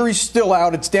 Jury's still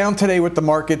out. It's down today with the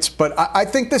markets, but I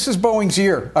think this is Boeing's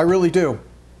year. I really do.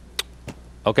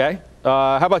 Okay.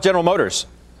 How about General Motors?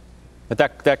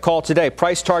 That call today,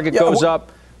 price target goes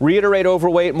up. Reiterate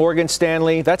overweight Morgan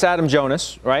Stanley. That's Adam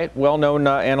Jonas, right? Well-known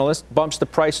analyst. Bumps the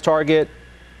price target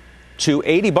to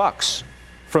 $80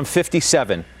 from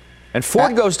 57. And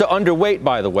Ford goes to underweight,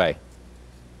 by the way.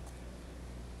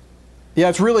 Yeah,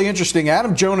 it's really interesting.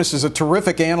 Adam Jonas is a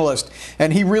terrific analyst,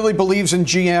 and he really believes in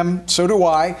GM. So do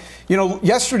I. You know,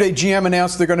 yesterday GM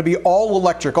announced they're going to be all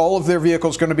electric. All of their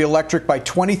vehicles going to be electric by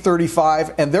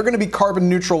 2035, and they're going to be carbon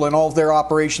neutral in all of their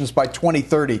operations by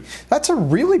 2030. That's a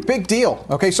really big deal.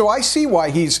 Okay, so I see why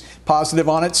he's positive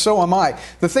on it. So am I.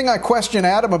 The thing I question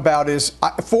Adam about is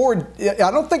Ford.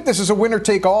 I don't think this is a winner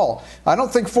take all. I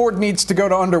don't think Ford needs to go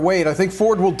to underweight. I think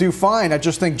Ford will do fine. I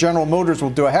just think General Motors will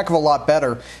do a heck of a lot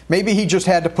better. Maybe he just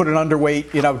had to put it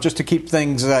underweight, you know, just to keep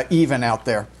things even out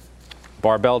there.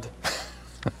 Barbelled.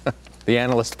 The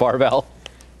analyst barbell.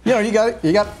 You know, you got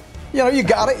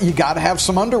to have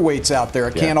some underweights out there.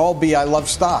 It can't all be I love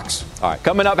stocks. All right,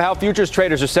 coming up, how futures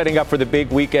traders are setting up for the big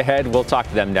week ahead. We'll talk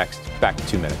to them next. Back in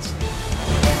 2 minutes.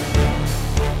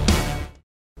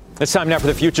 It's time now for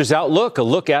the Futures Outlook, a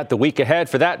look at the week ahead.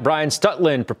 For that, Brian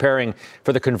Stutland preparing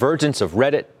for the convergence of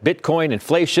Reddit, Bitcoin,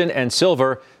 inflation, and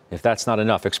silver. If that's not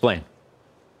enough, explain.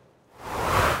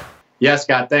 Yeah,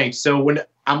 Scott, thanks. So when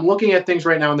I'm looking at things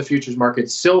right now in the futures market,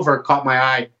 silver caught my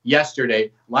eye yesterday.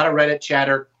 A lot of Reddit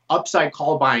chatter, upside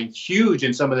call buying, huge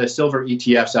in some of the silver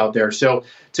ETFs out there. So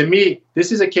to me,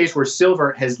 this is a case where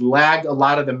silver has lagged a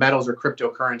lot of the metals or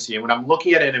cryptocurrency. And when I'm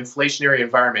looking at an inflationary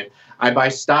environment, I buy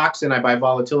stocks and I buy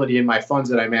volatility in my funds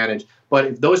that I manage. But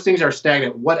if those things are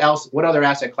stagnant, what other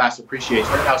asset class appreciates?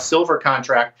 Right now, silver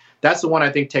contract, that's the one I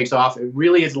think takes off. It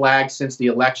really has lagged since the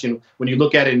election when you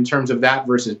look at it in terms of that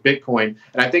versus Bitcoin.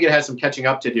 And I think it has some catching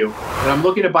up to do. When I'm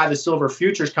looking to buy the silver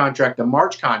futures contract, the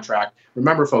March contract,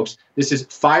 remember, folks, this is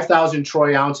 5,000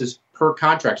 troy ounces per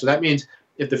contract. So that means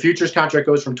if the futures contract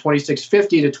goes from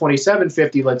 2650 to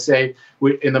 2750, let's say,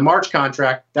 in the March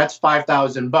contract, that's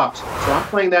 $5,000. So I'm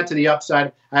playing that to the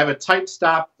upside. I have a tight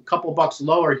stop, a couple bucks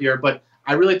lower here, but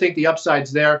I really think the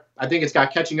upside's there. I think it's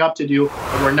got catching up to do.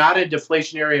 And we're not in a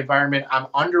deflationary environment. I'm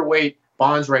underweight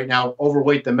bonds right now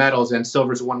overweight the metals, and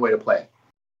silver's one way to play.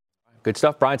 Good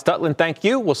stuff. Brian Stutland, thank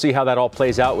you. We'll see how that all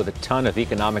plays out with a ton of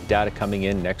economic data coming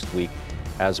in next week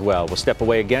as well. We'll step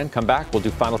away again, come back. We'll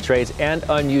do final trades and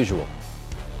unusual.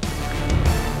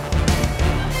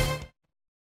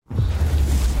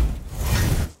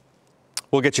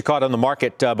 We'll get you caught on the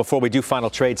market before we do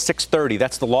final trade. 630,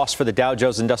 that's the loss for the Dow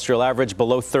Jones Industrial Average,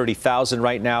 below 30,000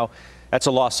 right now. That's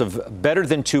a loss of better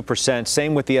than 2%.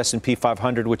 Same with the S&P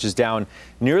 500, which is down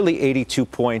nearly 82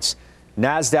 points.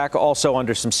 NASDAQ also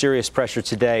under some serious pressure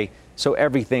today. So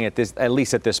everything at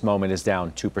least at this moment, is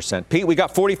down 2%. Pete, we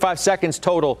got 45 seconds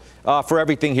total for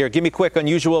everything here. Give me quick,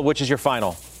 unusual. Which is your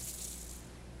final?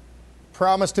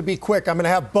 Promise to be quick. I'm going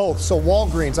to have both. So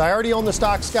Walgreens, I already own the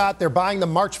stock, Scott. They're buying the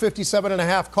March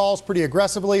 57.5 calls pretty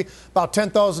aggressively. About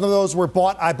 10,000 of those were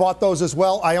bought. I bought those as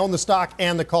well. I own the stock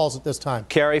and the calls at this time.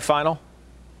 Carrie, final?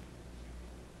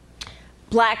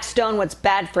 Blackstone, what's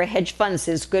bad for hedge funds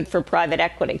is good for private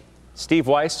equity. Steve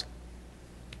Weiss?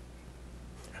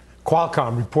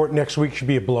 Qualcomm report next week should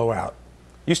be a blowout.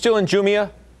 You still in Jumia,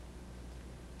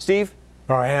 Steve?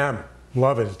 Oh, I am.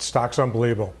 Love it. Stock's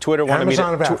unbelievable. Twitter wanted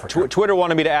Amazon me of Africa. Twitter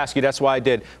wanted me to ask you. That's why I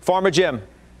did. Farmer Jim.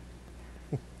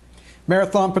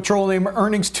 Marathon Petroleum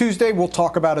earnings Tuesday. We'll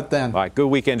talk about it then. All right. Good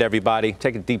weekend, everybody.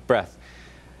 Take a deep breath.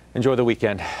 Enjoy the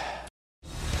weekend.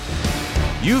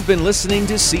 You've been listening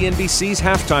to CNBC's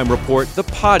Halftime Report, the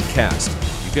podcast.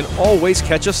 You can always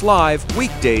catch us live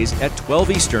weekdays at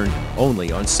 12 Eastern,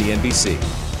 only on CNBC.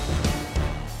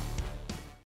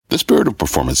 The spirit of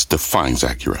performance defines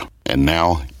Acura, and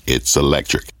now it's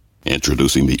electric.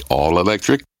 Introducing the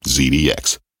all-electric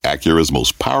ZDX, Acura's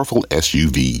most powerful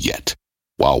SUV yet.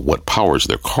 While what powers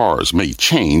their cars may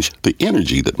change, the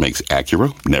energy that makes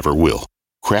Acura never will.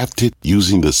 Crafted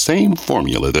using the same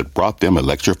formula that brought them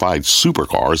electrified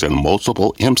supercars and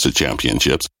multiple IMSA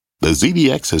championships, the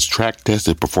ZDX has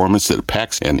track-tested performance that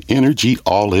packs an energy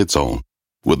all its own.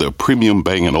 With a premium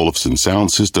Bang & Olufsen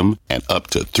sound system and up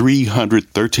to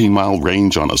 313-mile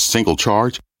range on a single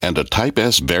charge, and a Type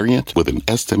S variant with an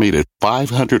estimated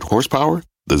 500 horsepower,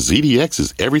 the ZDX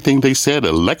is everything they said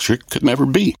electric could never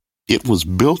be. It was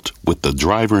built with the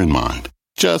driver in mind,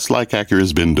 just like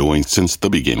Acura's been doing since the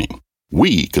beginning.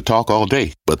 We could talk all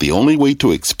day, but the only way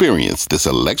to experience this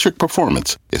electric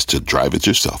performance is to drive it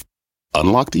yourself.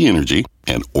 Unlock the energy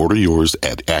and order yours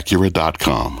at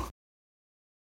Acura.com.